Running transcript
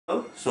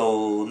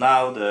So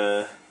now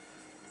the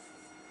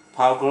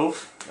power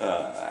glove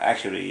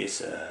actually is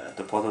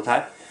the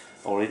prototype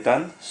already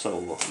done.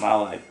 So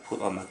now I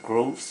put on my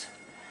gloves,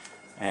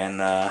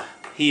 and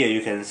here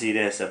you can see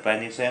there's a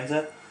bending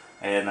sensor,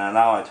 and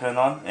now I turn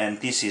on, and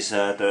this is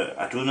the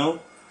Arduino,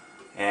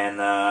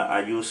 and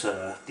I use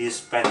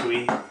this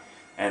battery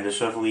and the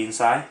servo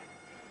inside.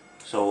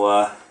 So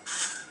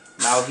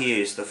now here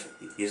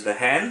is the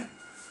hand.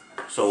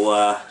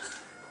 So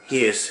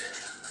here's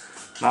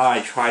now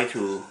I try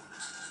to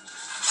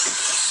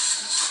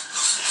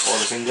hold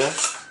the finger.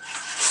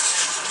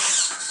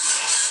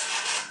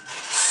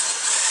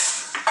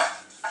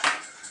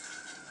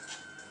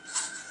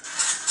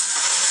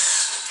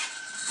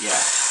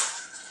 Yeah.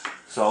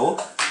 So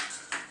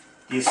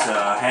this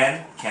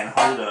hand can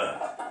hold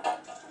a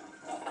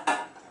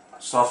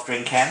soft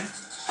drink can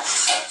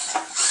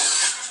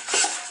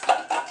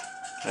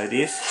like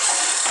this,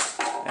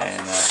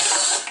 and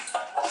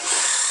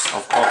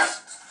of course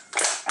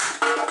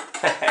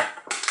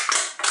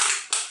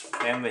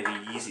then very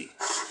easy.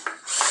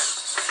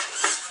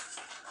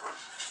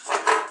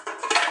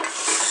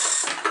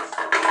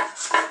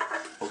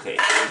 Okay,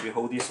 if you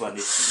hold this one,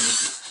 it's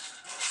easy.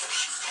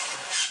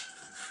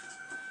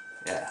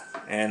 Yeah,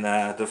 and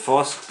the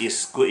force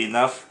is good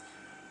enough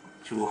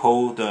to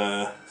hold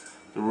the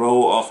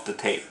roll of the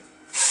tape.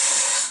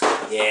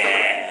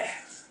 Yeah,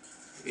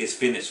 it's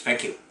finished.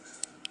 Thank you.